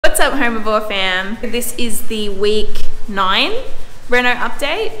What's up, HOMIVORE fam? This is the week 9 reno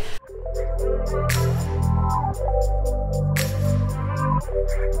update.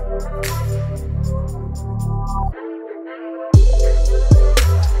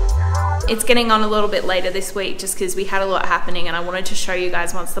 It's getting on a little bit later this week just because we had a lot happening, and I wanted to show you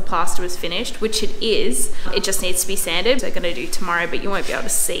guys once the plaster was finished, which it is. It just needs to be sanded. They're going to do tomorrow, but you won't be able to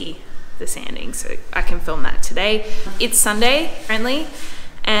see the sanding, so I can film that today. It's Sunday apparently,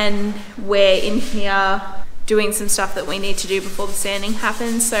 and we're in here doing some stuff that we need to do before the sanding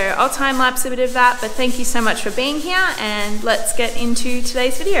happens, so I'll time lapse a bit of that. But thank you so much for being here, and let's get into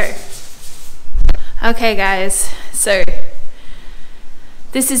today's video. Okay guys, so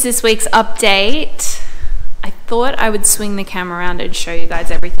this is this week's update. I thought I would swing the camera around and show you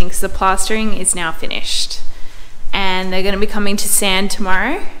guys everything because the plastering is now finished and they're going to be coming to sand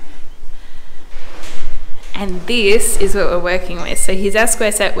tomorrow. And this is what we're working with. So here's our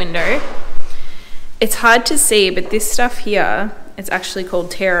square set window. It's hard to see, but this stuff here, it's actually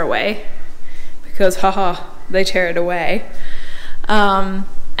called tear away because haha, they tear it away.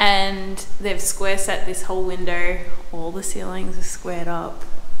 And they've square set this whole window. All the ceilings are squared up.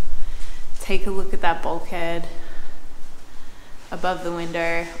 Take a look at that bulkhead above the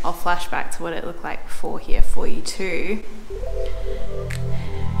window. I'll flash back to what it looked like before here for you too.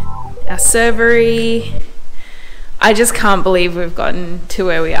 Our servery. I just can't believe we've gotten to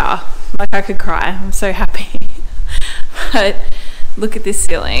where we are. Like, I could cry, I'm so happy. But look at this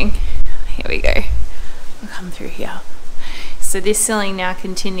ceiling. Here we go. We'll come through here. So this ceiling now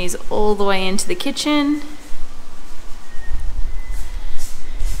continues all the way into the kitchen.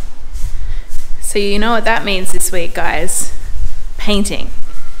 So you know what that means this week, guys. Painting.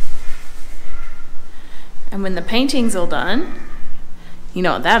 And when the painting's all done, you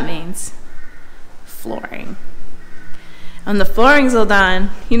know what that means. Flooring. And when the flooring's all done,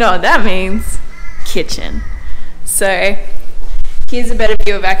 you know what that means. Kitchen. So here's a better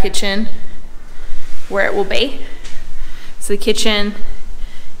view of our kitchen, where it will be. So the kitchen,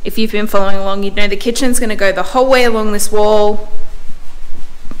 if you've been following along, you'd know the kitchen's going to go the whole way along this wall,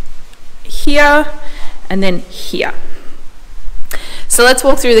 here, and then here. So let's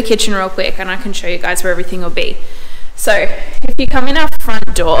walk through the kitchen real quick and I can show you guys where everything will be. So if you come in our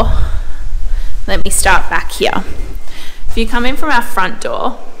front door, let me start back here. If you come in from our front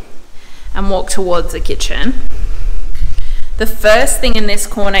door and walk towards the kitchen, the first thing in this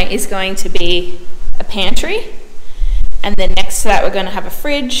corner is going to be a pantry. And then next to that, we're going to have a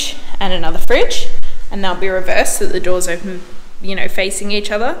fridge and another fridge, and they'll be reversed so that the doors open, you know, facing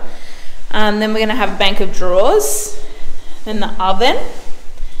each other. Then we're going to have a bank of drawers, then the oven,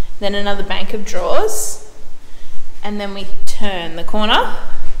 then another bank of drawers, and then we turn the corner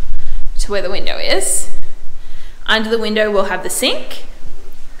to where the window is. Under the window, we'll have the sink.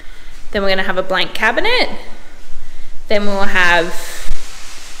 Then we're going to have a blank cabinet. Then we'll have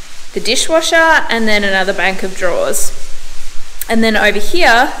the dishwasher, and then another bank of drawers. And then over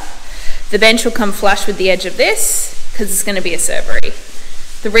here, the bench will come flush with the edge of this because it's going to be a servery.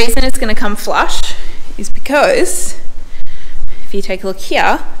 The reason it's going to come flush is because if you take a look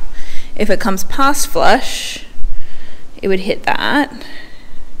here, if it comes past flush, it would hit that.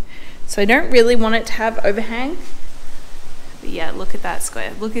 So I don't really want it to have overhang. But yeah, look at that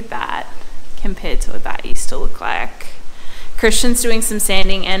square. Look at that compared to what that used to look like. Christian's doing some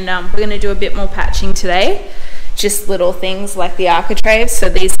sanding, and we're going to do a bit more patching today. Just little things like the architraves. So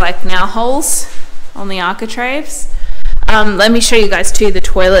these like nail holes on the architraves. Let me show you guys too, the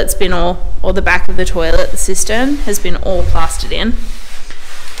toilet's been or the back of the toilet, the cistern has been all plastered in.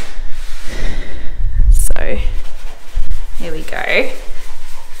 So here we go.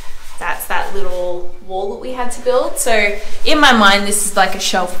 That's that little wall that we had to build. So in my mind, this is like a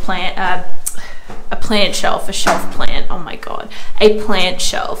shelf plant, a plant shelf, a shelf plant, oh my god, a plant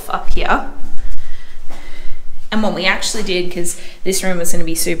shelf up here. And what we actually did, because this room was going to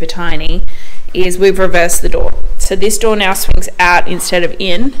be super tiny, is we've reversed the door. So this door now swings out instead of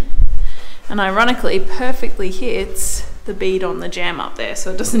in, and ironically perfectly hits the bead on the jamb up there,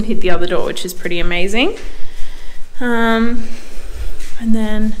 so it doesn't hit the other door, which is pretty amazing. And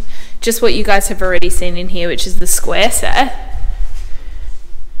then just what you guys have already seen in here, which is the square set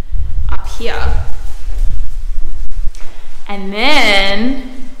up here. And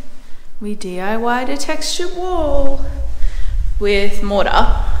then we DIY'd a textured wall with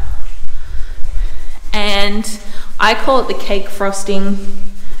mortar, and I call it the cake frosting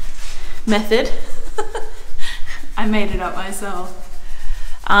method. I made it up myself.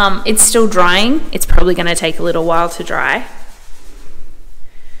 It's still drying. It's probably going to take a little while to dry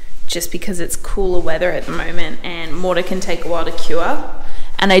just because it's cooler weather at the moment, and mortar can take a while to cure.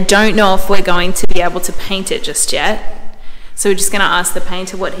 and I don't know if we're going to be able to paint it just yet. So we're just going to ask the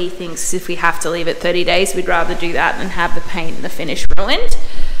painter what he thinks. If we have to leave it 30 days, we'd rather do that than have the paint and the finish ruined.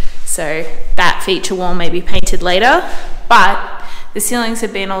 So that feature wall may be painted later, but the ceilings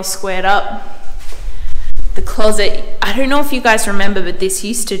have been all squared up. The closet, I don't know if you guys remember, but this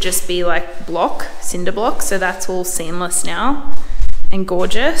used to just be like block, cinder block, so that's all seamless now and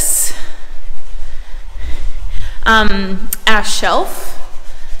gorgeous. Our shelf,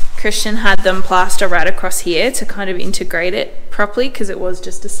 Christian had them plaster right across here to kind of integrate it properly, because it was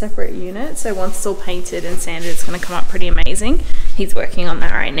just a separate unit. So once it's all painted and sanded, it's going to come up pretty amazing. He's working on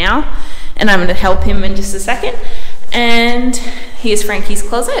that right now, and I'm going to help him in just a second. And here's Frankie's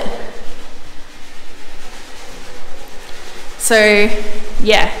closet. So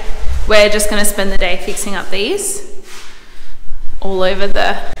yeah, we're just going to spend the day fixing up these all over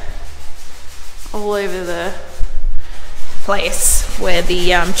the place where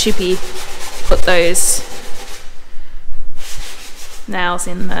the chippy put those nails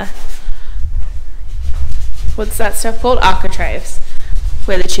in the, what's that stuff called? Architraves.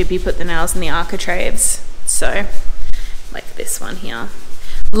 Where the chippy put the nails in the architraves. So like this one here.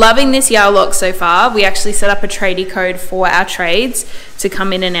 Loving this Yao lock so far. We actually set up a tradie code for our trades to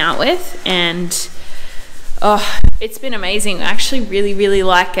come in and out with, and oh, it's been amazing. I actually really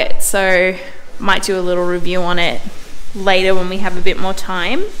like it, so might do a little review on it later when we have a bit more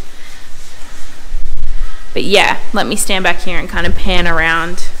time. But yeah, let me stand back here and kind of pan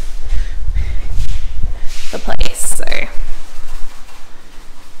around the place. So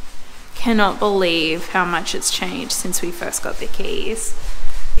cannot believe how much it's changed since we first got the keys.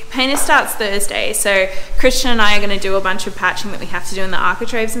 Painter starts Thursday, so Christian and I are going to do a bunch of patching that we have to do in the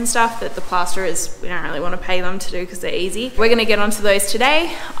architraves and stuff that the plasterers, we don't really want to pay them to do because they're easy. We're going to get onto those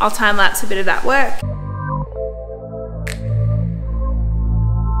today. I'll time lapse a bit of that work.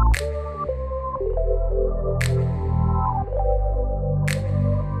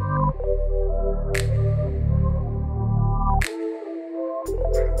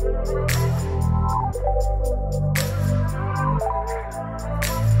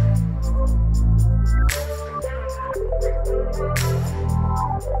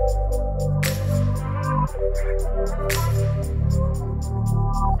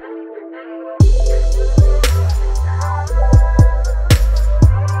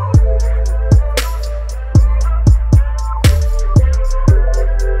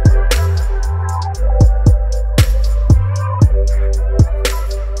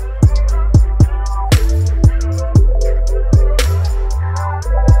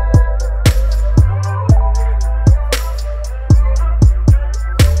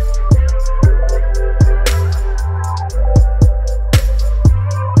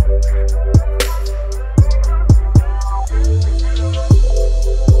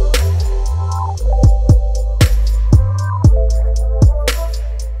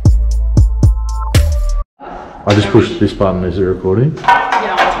 I just pushed this button. Is it recording?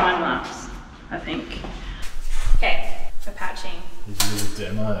 Yeah, I'll time lapse, I think. Okay, for patching. This is a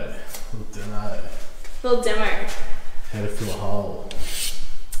demo. Little demo. How to fill a hole.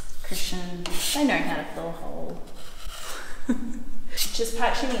 Christian, they know how to fill a hole. Just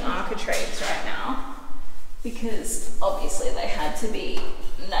patching the architraves right now, because obviously they had to be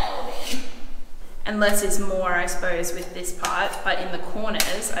nailed in. And less is more, I suppose, with this part, but in the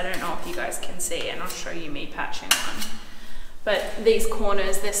corners, I don't know if you guys can see, and I'll show you me patching one. But these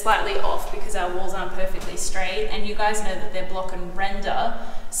corners, they're slightly off because our walls aren't perfectly straight, and you guys know that they're block and render.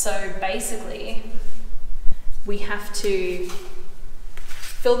 So basically, we have to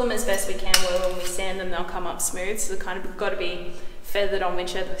fill them as best we can, where when we sand them, they'll come up smooth. So they've kind of got to be feathered on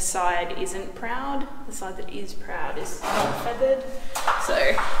whichever side isn't proud. The side that is proud is not feathered.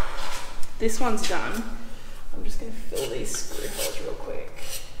 So this one's done. I'm just going to fill these screw holes real quick.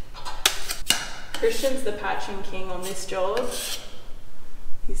 Christian's the patching king on this job.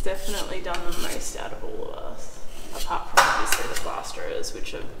 He's definitely done the most out of all of us, apart from obviously the plasterers,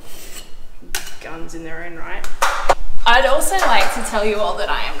 which are guns in their own right. I'd also like to tell you all that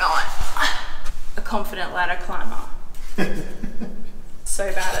I am not a confident ladder climber.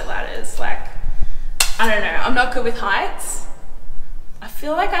 So bad at ladders, like, I don't know, I'm not good with heights. I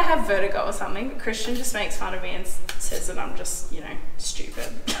feel like I have vertigo or something, but Christian just makes fun of me and says that I'm just, you know, stupid.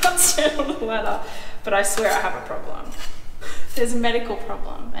 Can't stand on the ladder, but I swear I have a problem. There's a medical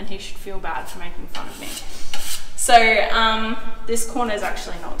problem, and he should feel bad for making fun of me. So this corner is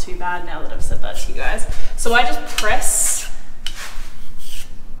actually not too bad now that I've said that to you guys. So I just press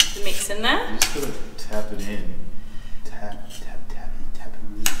the mix in there. You just gotta tap it in. Tap it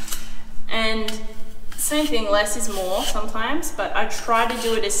in. And Same thing, less is more sometimes, but I try to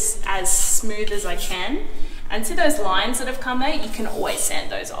do it as smooth as I can. And see those lines that have come there, you can always sand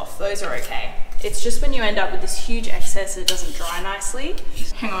those off. Those are okay. It's just when you end up with this huge excess, it doesn't dry nicely.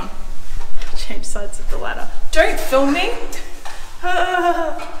 Hang on, change sides of the ladder. Don't film me.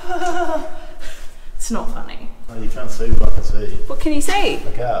 It's not funny. Oh, you can't see what I can see. What can you see?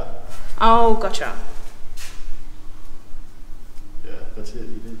 Look out. Oh, gotcha. Yeah, that's it.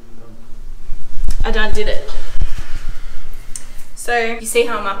 You did. I done did it. So you see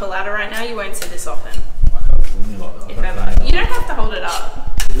how I'm up a ladder right now? You won't see this often. I can't film you like that. If ever. You don't have to hold it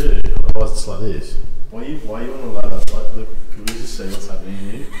up. You do. Otherwise it's like this. Why are you on a ladder? Like, look, can we just see what's happening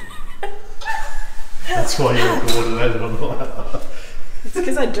here? That's why you're coordinated on the ladder. It's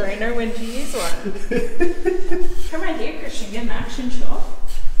because I don't know when to use one. Come right here, Christian, get an action shot.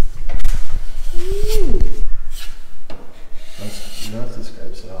 Ooh. You don't have to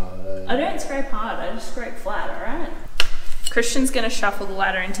scrape so hard. I don't scrape hard, I just scrape flat, alright? Christian's going to shuffle the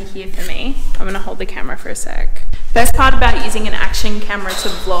ladder into here for me. I'm going to hold the camera for a sec. Best part about using an action camera to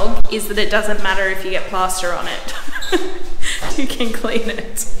vlog is that it doesn't matter if you get plaster on it. You can clean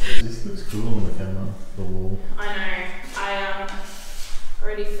it. This looks cool on the camera, the wall. I know. I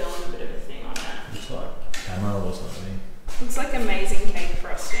already filmed a bit of a thing on it. Looks like camo or something. Looks like amazing cake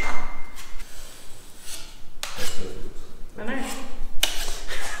frosting. That's perfect. I know.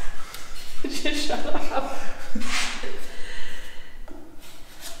 Just shut up.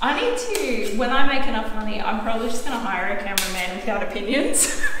 I need to, when I make enough money, I'm probably just going to hire a cameraman without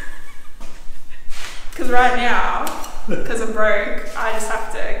opinions. Because right now, because I'm broke, I just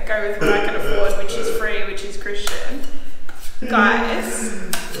have to go with what I can afford, which is free, which is Christian. Guys,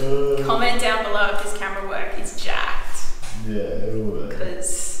 comment down below if this camera work is jacked. Yeah, it'll work.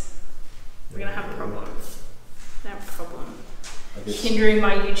 Because we're going to have a problem. I have a problem. Hindering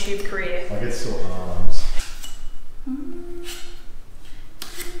my YouTube career. I get sore arms.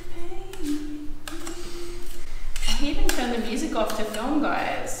 I even turned the music off to film,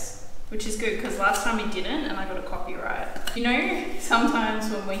 guys, which is good because last time we didn't and I got a copyright. You know, sometimes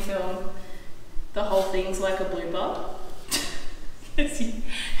when we film, the whole thing's like a blooper. It's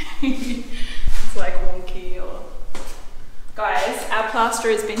like wonky or... Guys, our plaster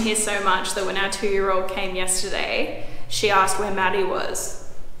has been here so much that when our 2-year-old came yesterday, she asked where Maddie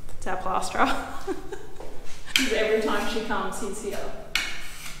was. It's our plasterer. Every time she comes, he's here.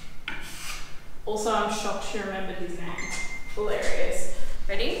 Also, I'm shocked she remembered his name. Hilarious.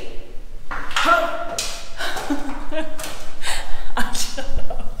 Ready? Shut up.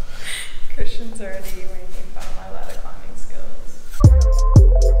 Christian's already making fun of my ladder climbing skills.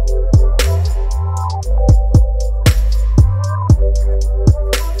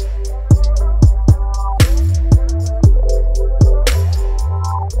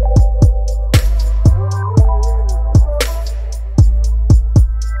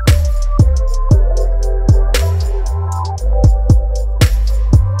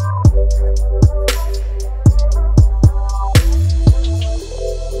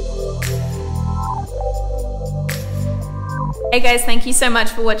 Hey guys, thank you so much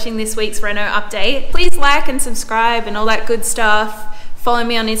for watching this week's Reno update. Please like and subscribe and all that good stuff. Follow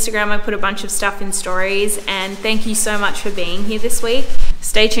me on Instagram, I put a bunch of stuff in stories, and thank you so much for being here this week.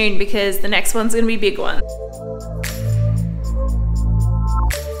 Stay tuned because the next one's gonna be a big one.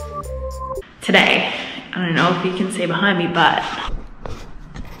 Today, I don't know if you can see behind me, but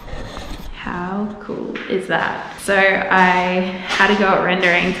how cool is that? So I had to go at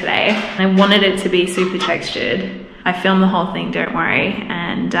rendering today. I wanted it to be super textured. I filmed the whole thing, don't worry,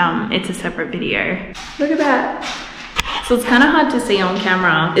 and it's a separate video. Look at that. So it's kind of hard to see on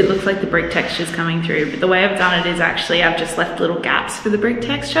camera. It looks like the brick texture's coming through, but the way I've done it is actually I've just left little gaps for the brick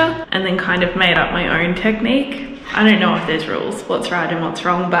texture and then kind of made up my own technique. I don't know if there's rules, what's right and what's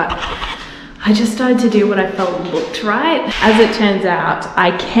wrong, but I just started to do what I felt looked right. As it turns out,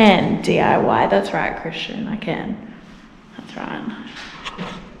 I can DIY. That's right, Christian, I can. That's right.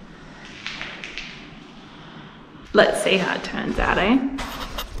 Let's see how it turns out, eh?